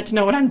time, and I'm meant to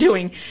know what I'm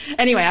doing.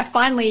 Anyway, I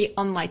finally,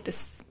 on like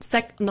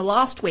on the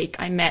last week,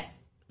 I met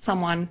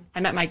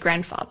my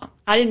grandfather.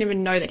 I didn't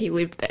even know that he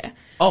lived there.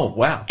 Oh,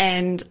 wow.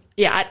 And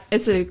yeah,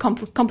 it's a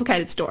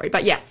complicated story.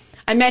 But yeah,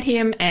 I met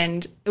him,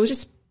 and it was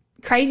just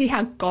crazy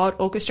how God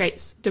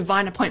orchestrates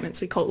divine appointments,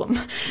 we call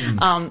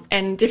them.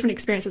 And different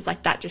experiences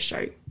like that just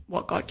show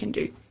what God can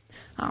do.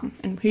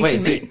 And who you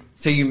can meet.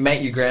 So you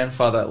met your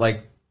grandfather,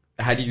 like,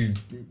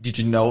 did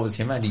you know it was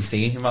him? Had you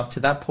seen him up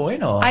to that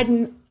point? Or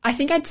I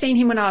think I'd seen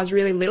him when I was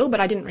really little, but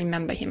I didn't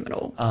remember him at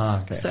all.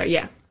 Okay. So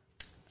yeah.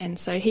 And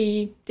so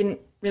he didn't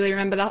really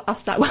remember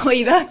us that well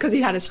either, because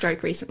he'd had a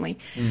stroke recently.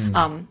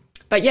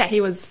 But yeah,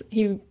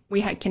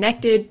 we had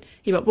connected.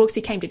 He bought books.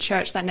 He came to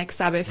church that next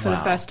Sabbath for the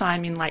first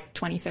time in like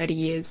 20, 30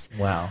 years.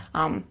 Wow.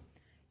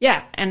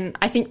 Yeah. And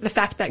I think the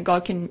fact that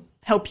God can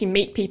help you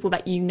meet people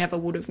that you never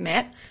would have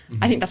met,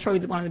 I think that's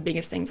probably one of the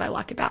biggest things I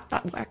like about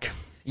that work.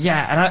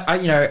 Yeah.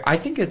 And I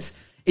think it's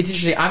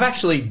interesting.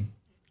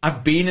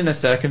 I've been in a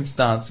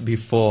circumstance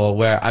before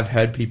where I've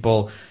heard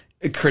people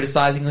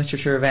criticizing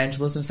literature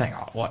evangelism, saying,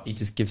 oh, what, you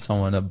just give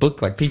someone a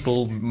book? Like,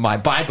 people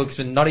might buy books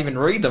and not even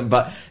read them.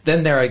 But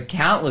then there are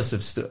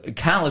countless,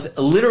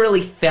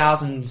 literally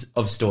thousands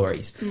of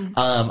stories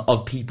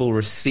of people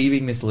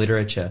receiving this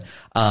literature,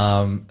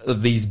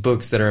 these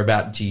books that are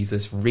about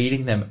Jesus,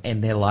 reading them,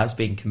 and their lives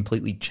being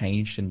completely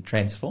changed and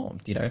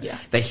transformed.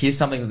 They hear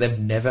something that they've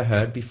never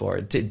heard before.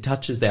 It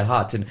touches their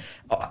hearts. And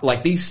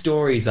like, these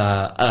stories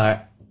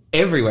are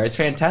everywhere. It's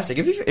fantastic.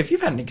 If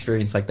you've had an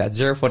experience like that,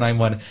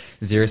 0491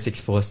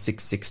 064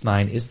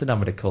 669 is the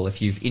number to call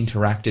if you've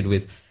interacted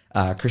with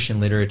Christian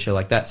literature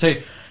like that. So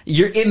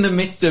you're in the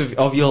midst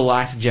of your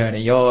life journey.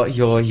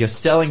 You're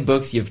selling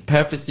books. You've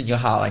purpose in your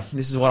heart. Like,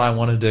 this is what I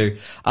want to do.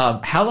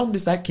 How long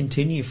does that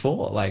continue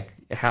for? Like,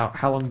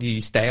 how long do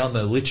you stay on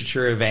the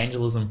literature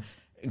evangelism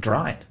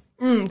grind?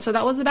 So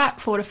that was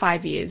about 4 to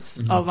 5 years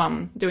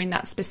of doing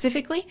that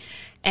specifically,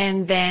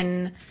 and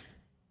then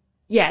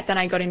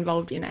I got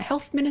involved in a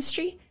health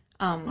ministry.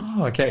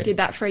 Okay. Did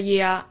that for a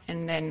year,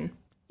 and then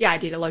I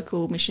did a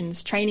local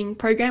missions training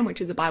program, which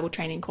is a Bible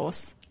training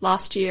course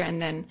last year, and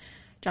then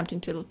jumped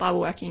into the Bible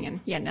working,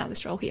 and now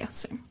this role here.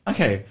 So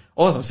okay,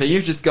 awesome. So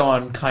you've just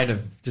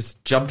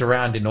just jumped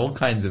around in all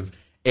kinds of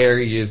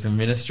areas of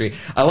ministry.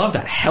 I love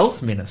that,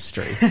 health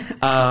ministry,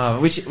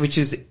 which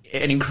is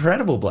an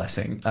incredible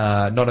blessing,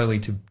 not only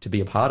to be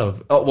a part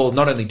of,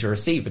 not only to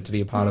receive, but to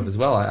be a part of as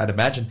well, I'd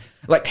imagine.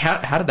 Like,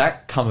 how did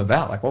that come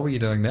about? Like, what were you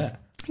doing there?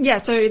 Yeah,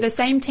 so the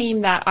same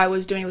team that I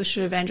was doing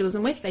literature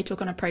evangelism with, they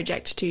took on a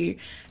project to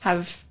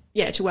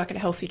work at a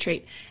health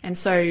retreat. And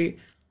so,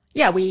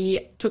 we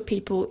took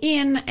people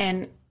in,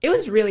 and it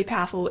was really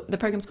powerful. The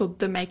program's called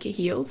The Maker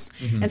Heals.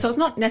 And so it's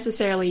not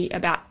necessarily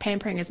about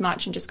pampering as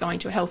much and just going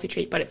to a health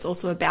retreat, but it's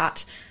also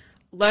about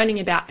learning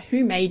about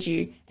who made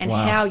you and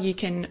how you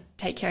can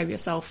take care of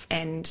yourself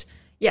and,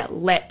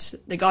 let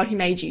the God who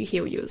made you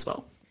heal you as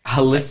well.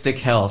 Holistic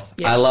health.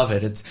 Yeah. I love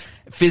it. It's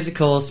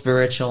physical,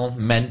 spiritual,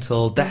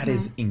 mental. That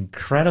is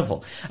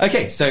incredible.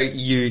 Okay, so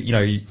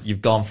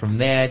you've gone from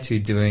there to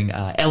doing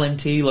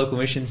LMT, local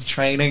missions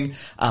training,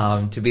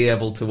 to be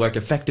able to work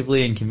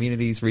effectively in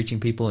communities, reaching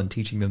people and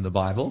teaching them the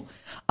Bible.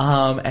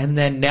 And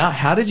then now,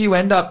 how did you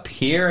end up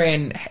here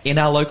in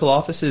our local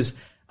offices,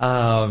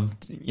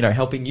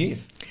 helping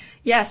youth?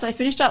 Yeah, so I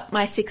finished up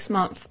my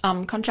 6-month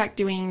contract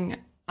doing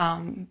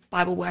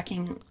Bible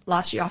working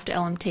last year after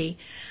LMT.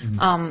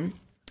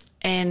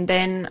 And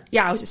then,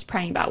 I was just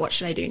praying about what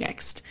should I do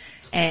next.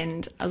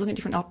 And I was looking at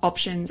different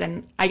options.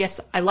 And I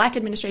guess I like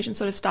administration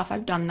sort of stuff.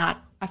 I've done that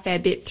a fair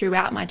bit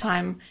throughout my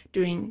time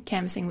doing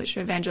canvassing literature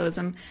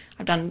evangelism.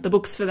 I've done the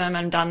books for them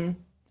and done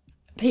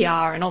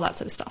PR and all that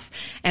sort of stuff.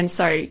 And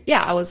so,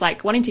 I was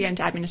like wanting to get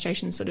into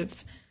administration sort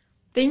of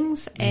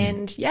things.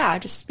 And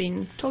I've just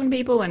been talking to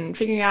people and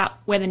figuring out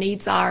where the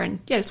needs are,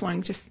 and just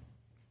wanting to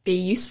be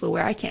useful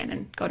where I can.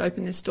 And God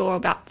opened this door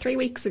about 3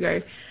 weeks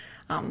ago.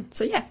 And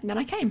then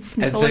I came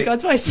and followed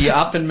God's voice. You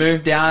up and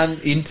moved down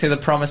into the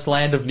promised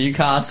land of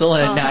Newcastle,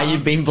 and now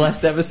you've been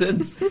blessed ever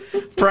since.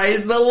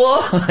 Praise the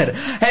Lord.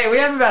 Hey, we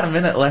have about a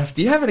minute left.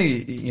 Do you have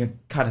any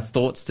kind of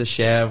thoughts to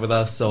share with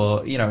us,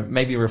 or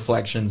maybe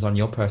reflections on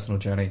your personal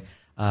journey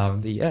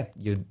that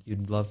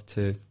you'd love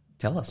to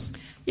tell us?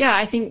 Yeah,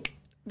 I think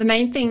the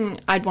main thing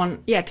I'd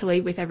want to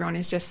leave with everyone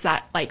is just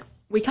that, like,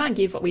 we can't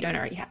give what we don't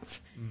already have.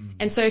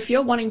 And so if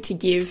you're wanting to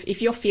give,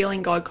 if you're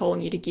feeling God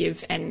calling you to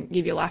give and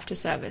give your life to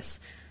service,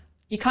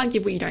 you can't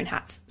give what you don't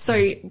have.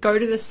 So go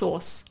to the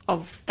source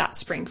of that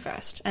spring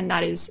first, and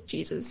that is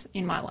Jesus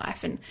in my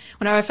life. And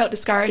whenever I felt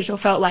discouraged or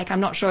felt like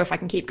I'm not sure if I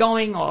can keep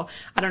going, or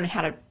I don't know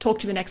how to talk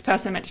to the next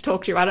person I'm meant to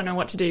talk to, I don't know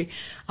what to do,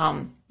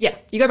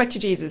 you go back to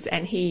Jesus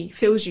and he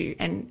fills you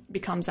and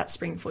becomes that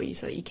spring for you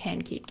so that you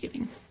can keep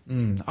giving.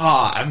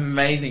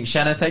 Amazing.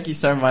 Shanna, thank you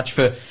so much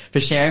for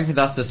sharing with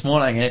us this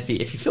morning. And if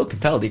you feel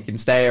compelled, you can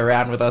stay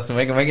around with us, and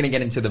we're going to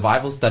get into the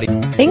Bible study.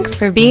 Thanks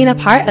for being a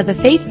part of the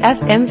Faith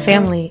FM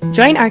family.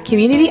 Join our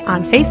community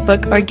on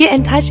Facebook or get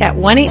in touch at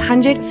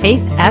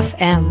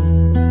 1-800-FAITH-FM.